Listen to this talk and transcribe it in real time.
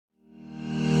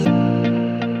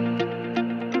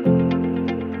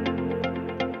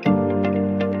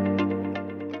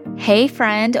Hey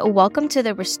friend, welcome to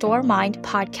the Restore Mind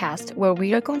podcast, where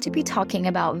we are going to be talking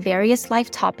about various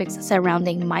life topics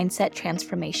surrounding mindset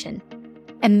transformation.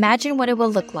 Imagine what it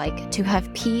will look like to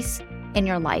have peace in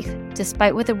your life,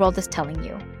 despite what the world is telling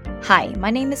you. Hi, my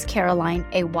name is Caroline,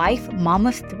 a wife, mom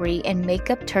of 3, and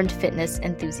makeup turned fitness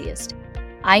enthusiast.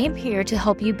 I am here to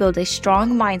help you build a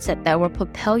strong mindset that will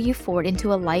propel you forward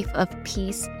into a life of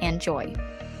peace and joy.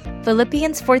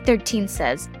 Philippians 4:13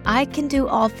 says, I can do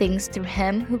all things through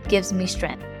him who gives me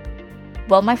strength.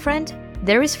 Well, my friend,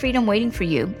 there is freedom waiting for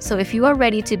you. So if you are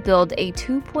ready to build a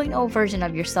 2.0 version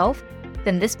of yourself,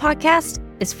 then this podcast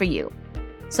is for you.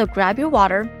 So grab your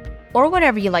water or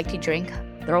whatever you like to drink,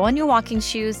 throw on your walking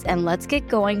shoes, and let's get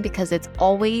going because it's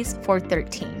always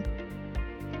 4:13.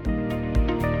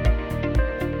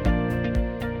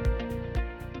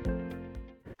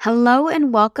 Hello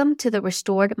and welcome to the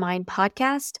Restored Mind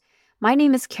podcast. My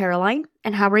name is Caroline,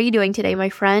 and how are you doing today, my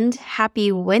friend?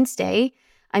 Happy Wednesday.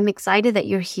 I'm excited that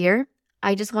you're here.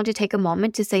 I just want to take a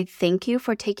moment to say thank you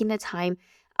for taking the time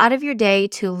out of your day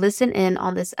to listen in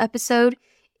on this episode.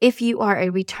 If you are a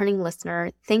returning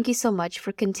listener, thank you so much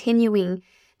for continuing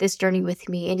this journey with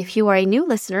me. And if you are a new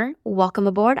listener, welcome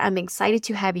aboard. I'm excited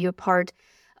to have you a part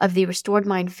of the Restored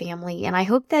Mind family. And I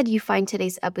hope that you find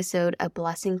today's episode a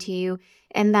blessing to you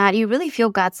and that you really feel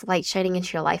God's light shining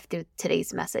into your life through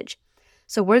today's message.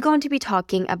 So we're going to be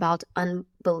talking about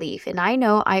unbelief. And I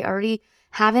know I already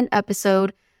have an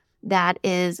episode that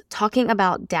is talking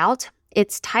about doubt.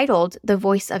 It's titled The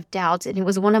Voice of Doubt. And it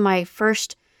was one of my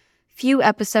first few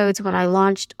episodes when I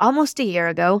launched almost a year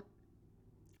ago.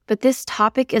 But this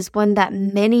topic is one that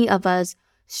many of us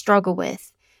struggle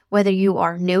with. Whether you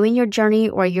are new in your journey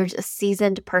or you're a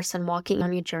seasoned person walking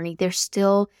on your journey, there's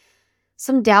still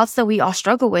some doubts that we all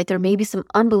struggle with, or maybe some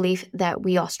unbelief that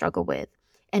we all struggle with.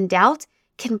 And doubt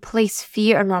can place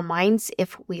fear in our minds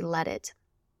if we let it.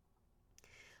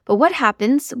 But what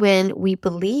happens when we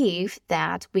believe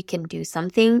that we can do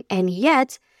something and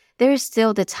yet there is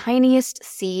still the tiniest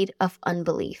seed of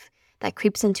unbelief that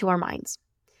creeps into our minds?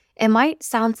 It might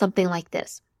sound something like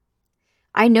this.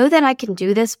 I know that I can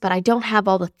do this, but I don't have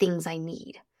all the things I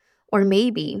need. Or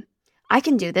maybe, I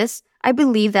can do this, I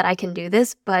believe that I can do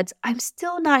this, but I'm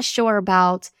still not sure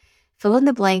about fill in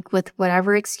the blank with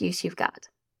whatever excuse you've got.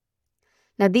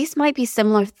 Now, these might be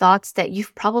similar thoughts that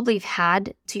you've probably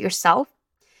had to yourself,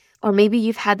 or maybe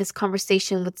you've had this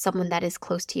conversation with someone that is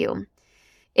close to you.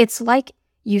 It's like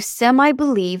you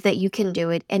semi-believe that you can do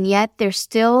it, and yet there's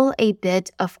still a bit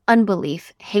of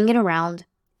unbelief hanging around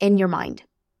in your mind.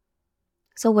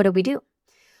 So what do we do?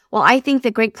 Well, I think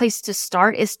the great place to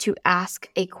start is to ask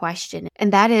a question,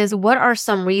 and that is, what are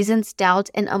some reasons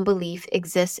doubt and unbelief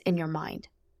exist in your mind?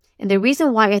 And the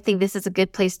reason why I think this is a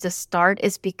good place to start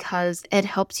is because it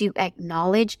helps you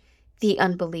acknowledge the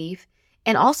unbelief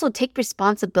and also take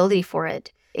responsibility for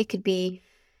it. It could be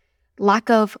lack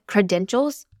of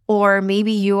credentials, or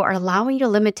maybe you are allowing your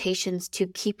limitations to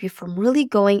keep you from really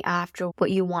going after what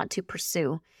you want to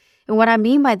pursue. And what I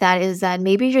mean by that is that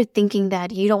maybe you're thinking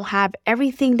that you don't have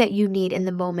everything that you need in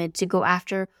the moment to go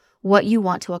after what you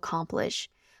want to accomplish.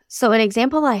 So an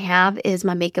example I have is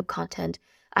my makeup content.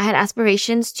 I had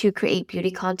aspirations to create beauty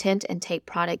content and take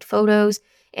product photos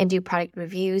and do product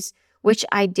reviews, which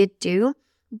I did do,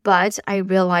 but I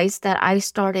realized that I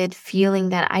started feeling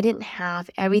that I didn't have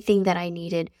everything that I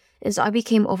needed. And so I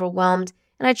became overwhelmed,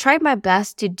 and I tried my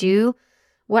best to do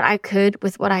what I could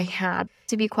with what I had.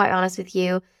 To be quite honest with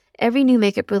you, every new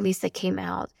makeup release that came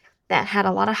out that had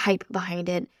a lot of hype behind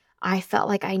it, I felt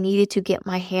like I needed to get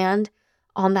my hand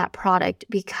on that product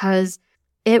because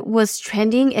it was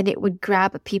trending and it would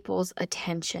grab people's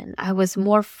attention. I was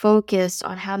more focused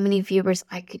on how many viewers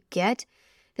I could get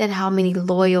than how many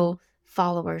loyal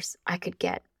followers I could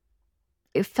get.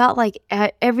 It felt like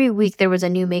every week there was a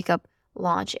new makeup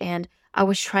launch and I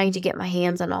was trying to get my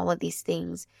hands on all of these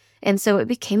things. And so it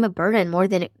became a burden more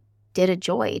than it did a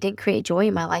joy. It didn't create joy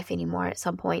in my life anymore at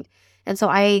some point. And so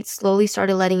I slowly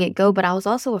started letting it go, but I was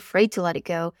also afraid to let it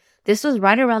go. This was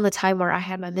right around the time where I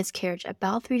had my miscarriage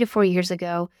about 3 to 4 years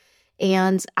ago,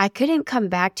 and I couldn't come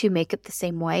back to makeup the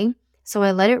same way. So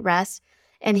I let it rest,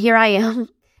 and here I am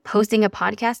posting a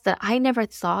podcast that I never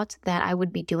thought that I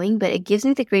would be doing, but it gives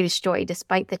me the greatest joy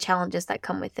despite the challenges that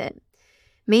come with it.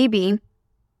 Maybe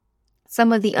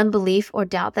some of the unbelief or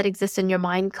doubt that exists in your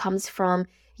mind comes from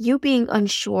you being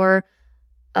unsure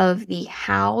of the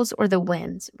hows or the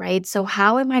whens, right? So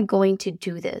how am I going to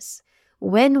do this?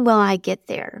 When will I get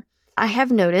there? I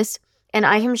have noticed, and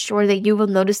I am sure that you will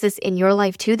notice this in your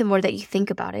life too, the more that you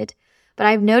think about it, but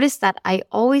I've noticed that I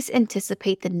always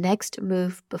anticipate the next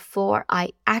move before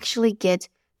I actually get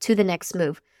to the next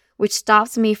move, which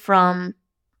stops me from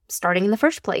starting in the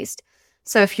first place.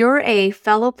 So if you're a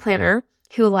fellow planner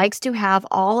who likes to have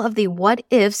all of the what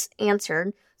ifs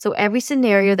answered, so every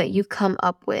scenario that you come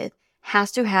up with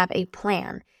has to have a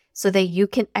plan so that you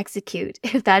can execute.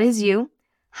 If that is you,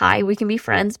 hi, we can be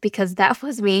friends, because that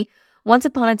was me once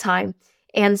upon a time.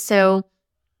 And so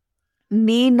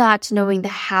me not knowing the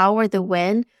how or the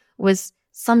when was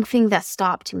something that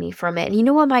stopped me from it. And you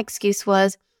know what my excuse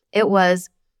was? It was,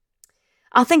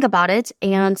 I'll think about it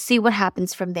and see what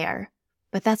happens from there.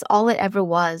 But that's all it ever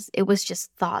was. It was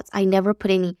just thoughts. I never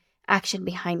put any action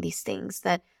behind these things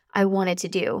that I wanted to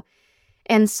do.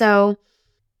 And so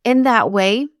in that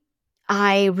way,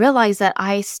 I realized that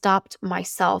I stopped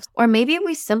myself. Or maybe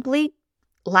we simply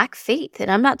lack faith. And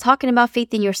I'm not talking about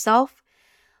faith in yourself,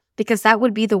 because that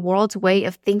would be the world's way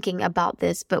of thinking about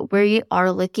this. But we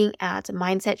are looking at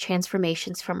mindset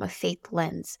transformations from a faith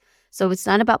lens. So it's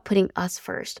not about putting us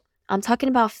first. I'm talking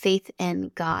about faith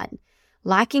in God.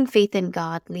 Lacking faith in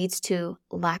God leads to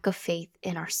lack of faith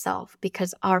in ourselves,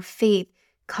 because our faith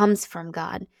comes from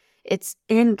God. It's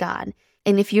in God.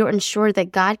 And if you're unsure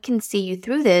that God can see you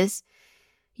through this,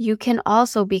 you can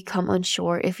also become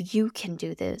unsure if you can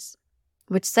do this,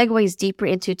 which segues deeper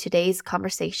into today's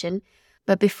conversation.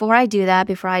 But before I do that,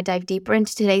 before I dive deeper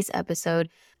into today's episode,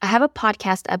 I have a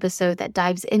podcast episode that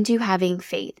dives into having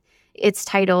faith. It's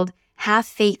titled, Have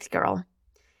Faith, Girl.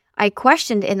 I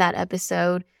questioned in that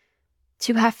episode,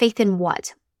 to have faith in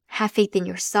what? Have faith in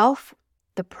yourself,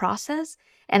 the process,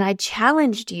 and I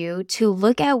challenged you to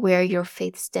look at where your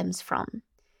faith stems from.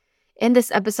 In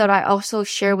this episode, I also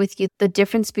share with you the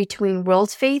difference between world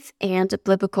faith and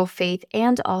biblical faith,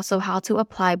 and also how to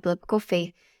apply biblical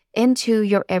faith into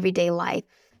your everyday life.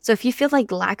 So if you feel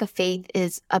like lack of faith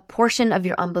is a portion of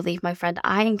your unbelief, my friend,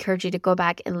 I encourage you to go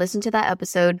back and listen to that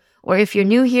episode. Or if you're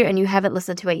new here and you haven't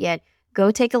listened to it yet,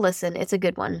 go take a listen. It's a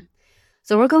good one.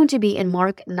 So we're going to be in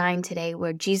Mark 9 today,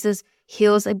 where Jesus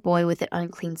heals a boy with an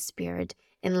unclean spirit.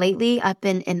 And lately, I've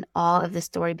been in awe of this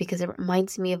story because it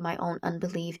reminds me of my own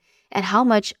unbelief and how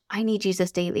much I need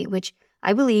Jesus daily, which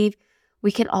I believe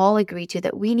we can all agree to,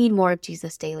 that we need more of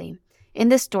Jesus daily. In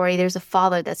this story, there's a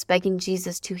father that's begging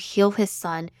Jesus to heal his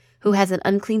son who has an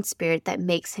unclean spirit that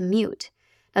makes him mute.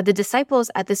 Now, the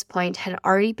disciples at this point had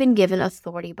already been given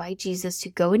authority by Jesus to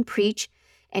go and preach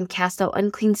and cast out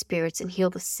unclean spirits and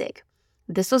heal the sick.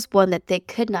 This was one that they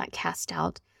could not cast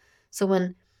out. So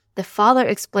when the father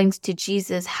explains to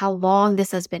Jesus how long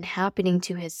this has been happening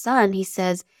to his son, he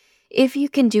says, if you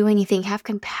can do anything, have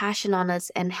compassion on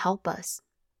us and help us.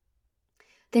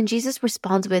 Then Jesus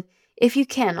responds with, if you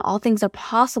can, all things are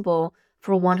possible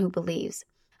for one who believes.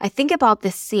 I think about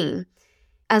this scene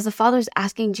as the father is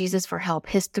asking Jesus for help.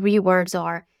 His 3 words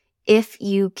are, if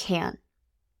you can.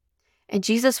 And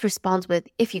Jesus responds with,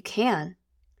 if you can.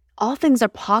 All things are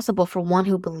possible for one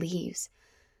who believes.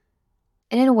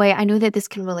 And in a way, I know that this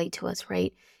can relate to us,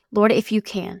 right? Lord, if you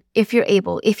can, if you're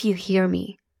able, if you hear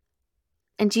me.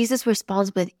 And Jesus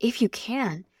responds with, if you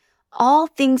can. All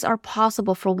things are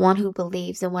possible for one who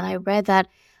believes. And when I read that,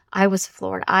 I was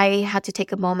floored. I had to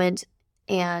take a moment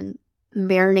and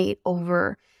marinate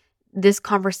over this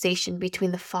conversation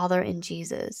between the Father and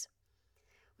Jesus,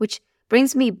 which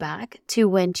brings me back to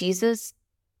when Jesus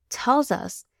tells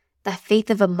us that faith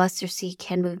of a mustard seed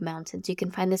can move mountains. You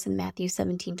can find this in Matthew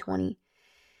 17:20.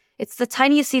 It's the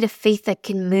tiniest seed of faith that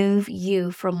can move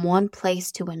you from one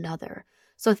place to another.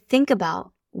 So think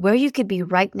about where you could be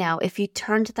right now if you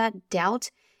turned that doubt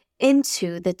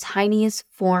into the tiniest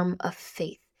form of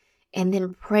faith, and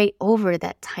then pray over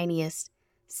that tiniest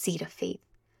seed of faith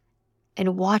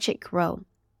and watch it grow.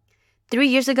 3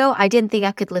 years ago, I didn't think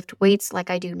I could lift weights like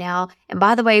I do now. And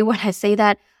by the way, when I say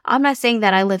that, I'm not saying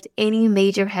that I lift any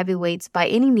major heavy weights by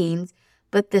any means,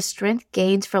 but the strength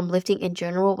gains from lifting in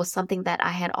general was something that I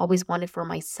had always wanted for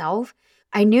myself.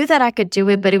 I knew that I could do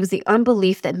it, but it was the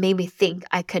unbelief that made me think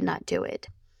I could not do it.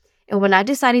 And when I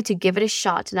decided to give it a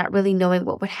shot, not really knowing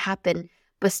what would happen,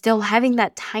 but still having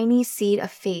that tiny seed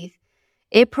of faith,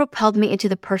 it propelled me into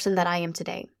the person that I am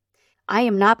today. I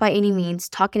am not by any means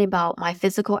talking about my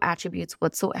physical attributes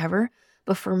whatsoever,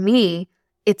 but for me,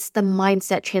 it's the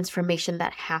mindset transformation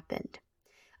that happened.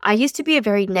 I used to be a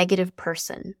very negative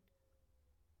person.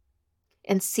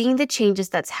 And seeing the changes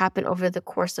that's happened over the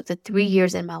course of the 3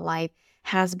 years in my life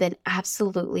has been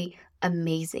absolutely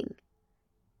amazing.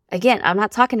 Again, I'm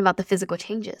not talking about the physical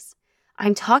changes.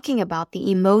 I'm talking about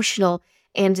the emotional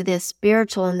and the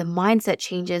spiritual and the mindset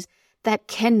changes that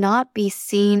cannot be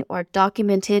seen or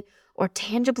documented or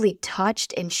tangibly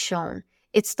touched and shown.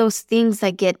 It's those things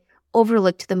that get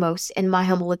overlooked the most, in my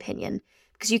humble opinion,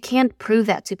 because you can't prove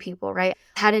that to people, right?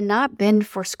 Had it not been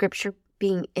for scripture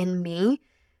being in me,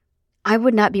 I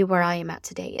would not be where I am at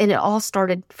today. And it all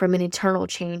started from an internal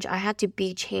change. I had to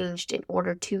be changed in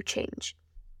order to change.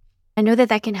 I know that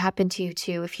that can happen to you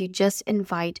too if you just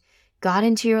invite God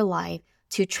into your life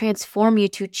to transform you,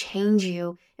 to change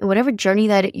you in whatever journey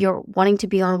that you're wanting to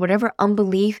be on, whatever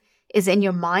unbelief is in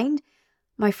your mind.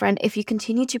 My friend, if you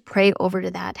continue to pray over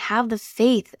to that, have the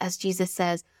faith, as Jesus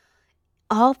says,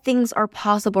 all things are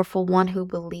possible for one who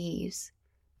believes.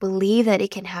 Believe that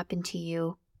it can happen to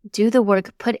you. Do the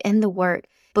work, put in the work.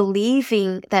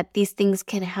 Believing that these things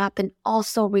can happen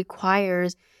also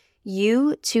requires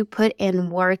you to put in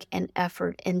work and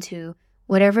effort into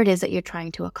whatever it is that you're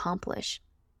trying to accomplish.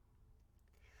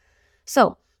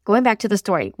 So, going back to the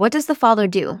story, what does the father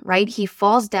do, right? He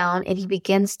falls down and he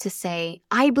begins to say,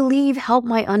 I believe, help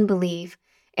my unbelief.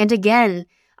 And again,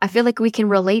 I feel like we can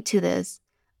relate to this.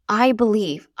 I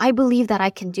believe that I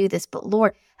can do this, but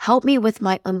Lord, help me with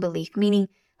my unbelief, meaning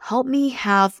help me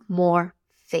have more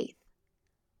faith.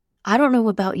 I don't know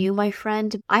about you, my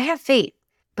friend. I have faith,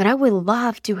 but I would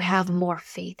love to have more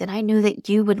faith. And I know that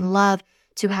you would love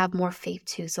to have more faith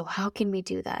too. So how can we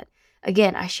do that?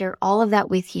 Again, I share all of that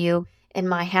with you in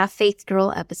my Have Faith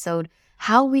Girl episode,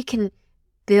 how we can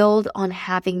build on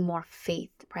having more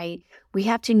faith, right? We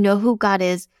have to know who God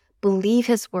is, believe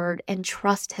his word, and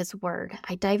trust his word.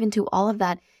 I dive into all of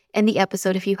that in the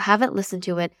episode. If you haven't listened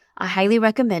to it, I highly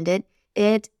recommend it.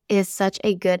 It is such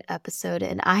a good episode,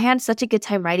 and I had such a good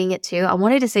time writing it too. I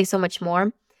wanted to say so much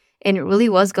more, and it really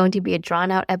was going to be a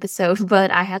drawn-out episode,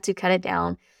 but I had to cut it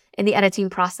down in the editing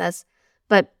process.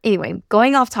 But anyway,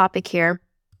 going off topic here,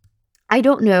 I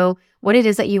don't know what it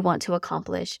is that you want to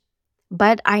accomplish,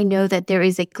 but I know that there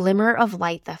is a glimmer of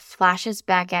light that flashes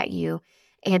back at you,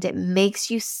 and it makes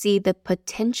you see the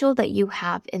potential that you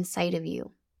have inside of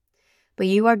you. But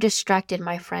you are distracted,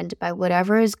 my friend, by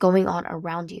whatever is going on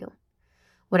around you.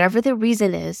 Whatever the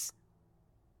reason is,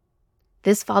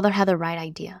 this father had the right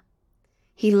idea.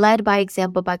 He led by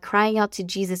example by crying out to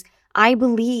Jesus, I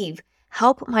believe,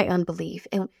 help my unbelief.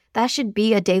 And that should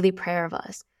be a daily prayer of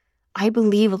us. I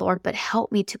believe, Lord, but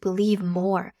help me to believe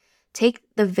more. Take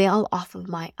the veil off of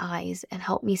my eyes and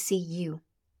help me see you.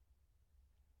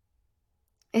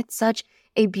 It's such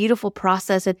a beautiful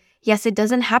process. And yes, it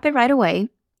doesn't happen right away.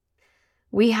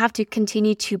 We have to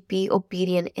continue to be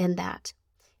obedient in that.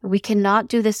 We cannot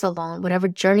do this alone. Whatever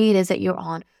journey it is that you're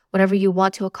on, whatever you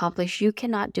want to accomplish, you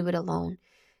cannot do it alone.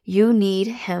 You need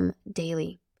him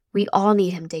daily. We all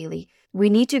need him daily. We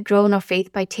need to grow in our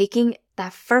faith by taking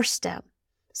that first step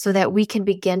so that we can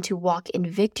begin to walk in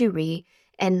victory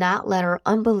and not let our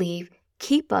unbelief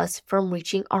keep us from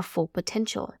reaching our full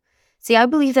potential. See, I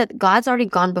believe that God's already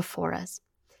gone before us.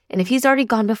 And if he's already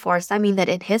gone before us, I mean that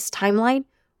in his timeline,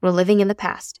 we're living in the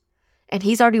past. And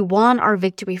he's already won our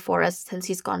victory for us since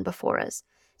he's gone before us.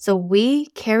 So we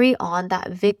carry on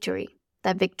that victory,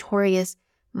 that victorious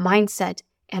mindset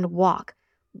and walk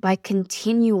by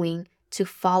continuing to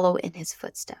follow in his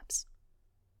footsteps.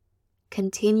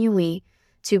 Continuing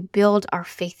to build our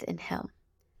faith in him.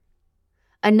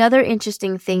 Another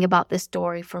interesting thing about this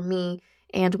story for me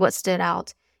and what stood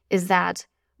out is that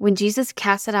when Jesus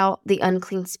casted out the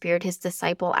unclean spirit, his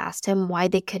disciple asked him why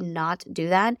they could not do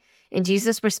that. And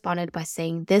Jesus responded by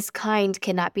saying, this kind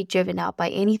cannot be driven out by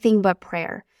anything but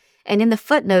prayer. And in the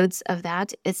footnotes of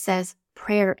that, it says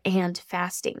prayer and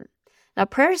fasting. Now,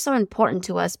 prayer is so important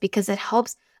to us because it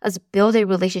helps us build a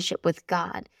relationship with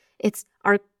God. It's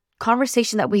our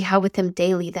conversation that we have with him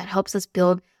daily that helps us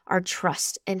build our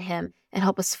trust in him and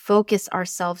help us focus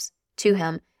ourselves to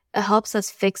him. It helps us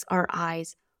fix our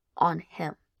eyes on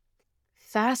him.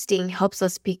 Fasting helps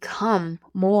us become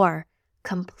more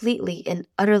completely and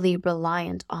utterly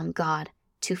reliant on God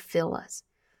to fill us,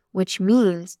 which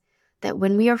means that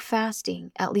when we are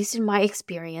fasting, at least in my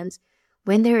experience,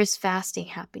 when there is fasting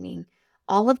happening,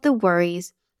 all of the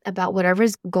worries about whatever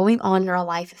is going on in our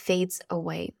life fades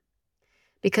away.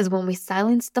 Because when we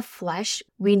silence the flesh,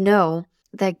 we know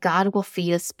that God will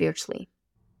feed us spiritually.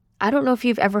 I don't know if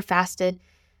you've ever fasted,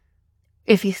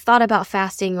 if you thought about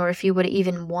fasting, or if you would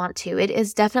even want to. It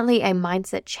is definitely a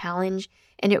mindset challenge,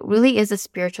 and it really is a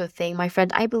spiritual thing. My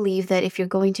friend, I believe that if you're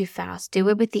going to fast, do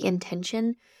it with the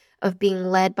intention of being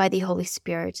led by the Holy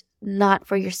Spirit, not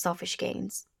for your selfish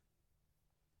gains.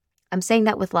 I'm saying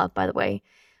that with love, by the way.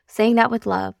 Saying that with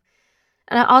love.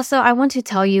 And I want to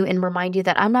tell you and remind you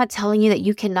that I'm not telling you that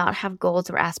you cannot have goals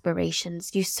or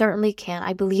aspirations. You certainly can.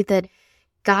 I believe that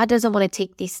God doesn't want to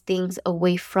take these things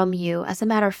away from you. As a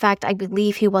matter of fact, I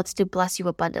believe he wants to bless you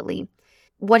abundantly.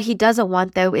 What he doesn't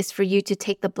want, though, is for you to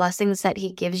take the blessings that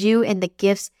he gives you and the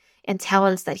gifts and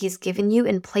talents that he's given you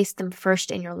and place them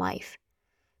first in your life.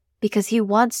 Because he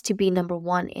wants to be number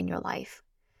one in your life.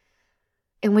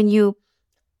 And when you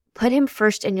put him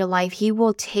first in your life, he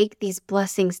will take these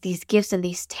blessings, these gifts, and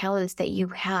these talents that you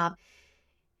have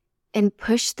and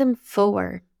push them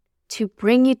forward to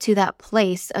bring you to that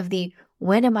place of the,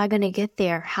 when am I going to get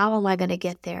there? How am I going to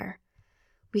get there?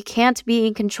 We can't be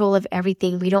in control of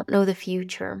everything. We don't know the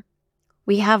future.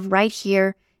 We have right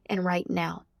here and right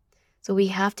now. So we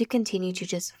have to continue to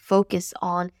just focus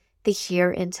on the here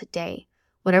and today.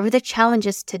 Whatever the challenge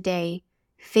is today,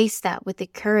 face that with the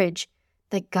courage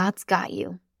that God's got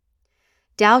you.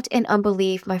 Doubt and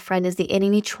unbelief, my friend, is the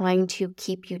enemy trying to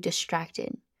keep you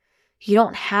distracted. You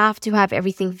don't have to have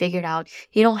everything figured out.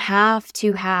 You don't have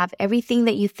to have everything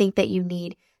that you think that you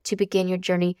need to begin your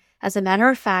journey. As a matter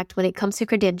of fact, when it comes to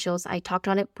credentials, I talked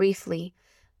on it briefly.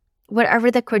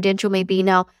 Whatever the credential may be.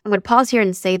 Now, I'm going to pause here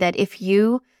and say that if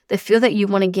the field that you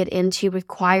want to get into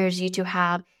requires you to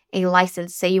have a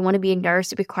license, say you want to be a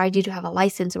nurse, it requires you to have a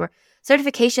license or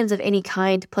certifications of any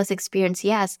kind plus experience,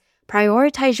 yes,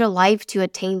 prioritize your life to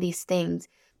attain these things.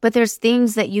 But there's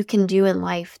things that you can do in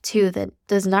life too that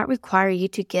does not require you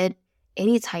to get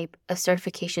any type of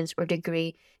certifications or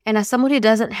degree. And as someone who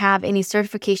doesn't have any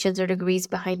certifications or degrees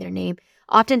behind their name,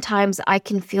 oftentimes I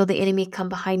can feel the enemy come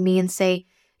behind me and say,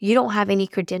 you don't have any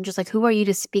credentials. Like, who are you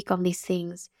to speak on these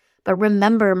things? But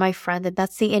remember, my friend, that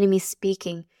that's the enemy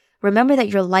speaking. Remember that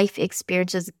your life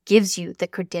experiences gives you the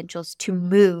credentials to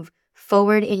move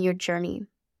forward in your journey.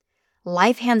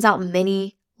 Life hands out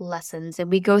many lessons,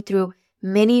 and we go through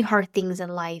many hard things in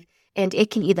life, and it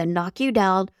can either knock you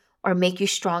down or make you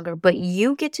stronger, but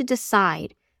you get to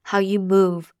decide how you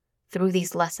move through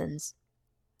these lessons.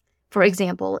 For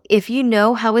example, if you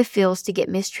know how it feels to get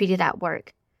mistreated at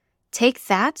work, take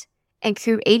that and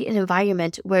create an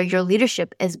environment where your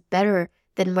leadership is better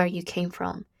than where you came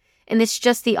from. And it's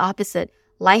just the opposite.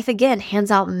 Life, again, hands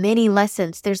out many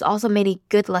lessons. There's also many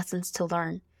good lessons to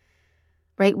learn,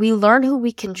 right? We learn who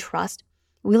we can trust.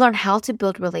 We learn how to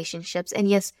build relationships. And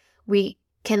yes, we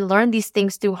can learn these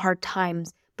things through hard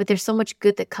times, but there's so much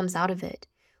good that comes out of it.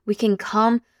 We can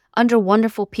come under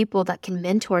wonderful people that can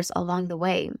mentor us along the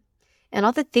way. And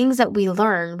all the things that we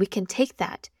learn, we can take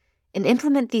that and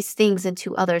implement these things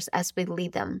into others as we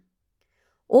lead them.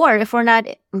 Or if we're not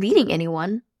leading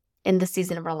anyone in the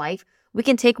season of our life, we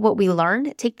can take what we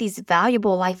learned, take these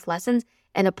valuable life lessons,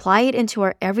 and apply it into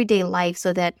our everyday life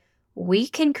so that we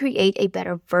can create a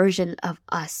better version of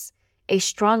us, a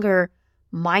stronger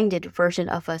minded version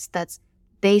of us that's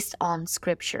based on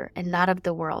Scripture and not of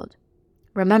the world.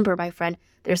 Remember, my friend,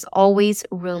 there's always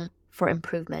room for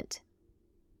improvement.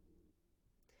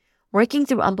 Working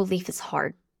through unbelief is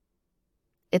hard.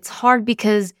 It's hard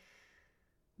because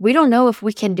we don't know if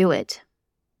we can do it.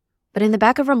 But in the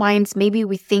back of our minds, maybe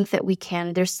we think that we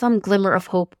can. There's some glimmer of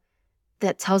hope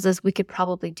that tells us we could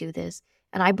probably do this.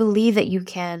 And I believe that you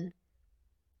can.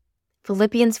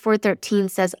 Philippians 4:13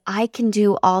 says, I can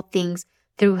do all things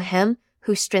through him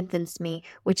who strengthens me,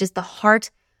 which is the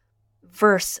heart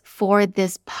verse for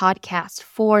this podcast,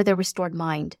 for the Restored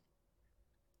Mind.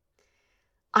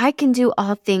 I can do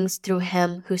all things through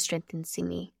him who strengthens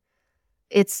me.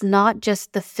 It's not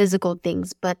just the physical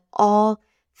things, but all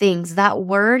things. That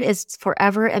word is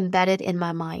forever embedded in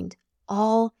my mind.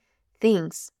 All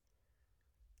things.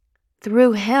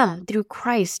 Through him, through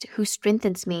Christ who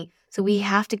strengthens me. So we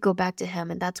have to go back to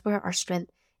him, and that's where our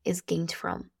strength is gained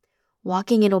from.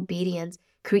 Walking in obedience,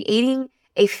 creating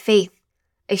a faith,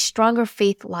 a stronger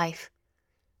faith life,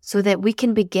 so that we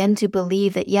can begin to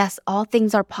believe that, yes, all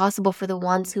things are possible for the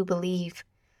ones who believe.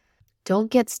 Don't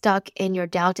get stuck in your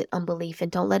doubt and unbelief,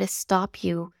 and don't let it stop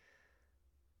you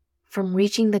from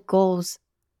reaching the goals,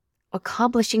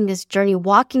 accomplishing this journey,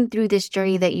 walking through this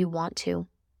journey that you want to.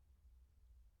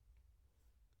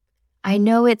 I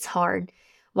know it's hard.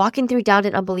 Walking through doubt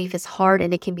and unbelief is hard,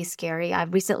 and it can be scary.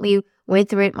 I've recently went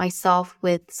through it myself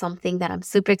with something that I'm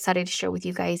super excited to share with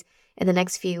you guys in the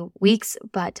next few weeks,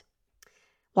 but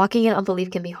walking in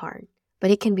unbelief can be hard,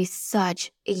 but it can be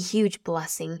such a huge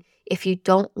blessing if you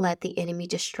don't let the enemy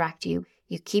distract you.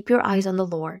 You keep your eyes on the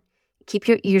Lord, keep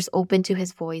your ears open to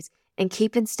his voice, and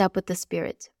keep in step with the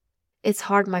Spirit. It's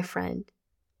hard, my friend.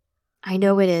 I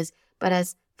know it is, but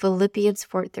as Philippians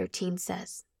 4:13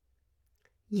 says,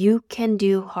 you can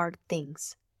do hard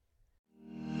things.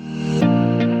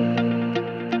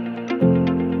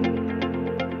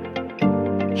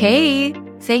 Hey,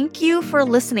 thank you for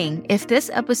listening. If this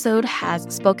episode has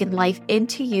spoken life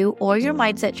into you or your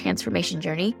mindset transformation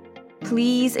journey,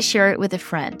 please share it with a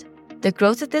friend. The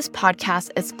growth of this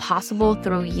podcast is possible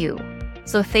through you.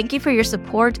 So thank you for your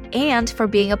support and for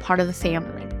being a part of the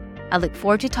family. I look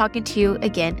forward to talking to you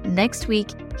again next week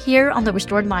here on the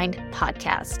Restored Mind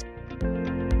podcast.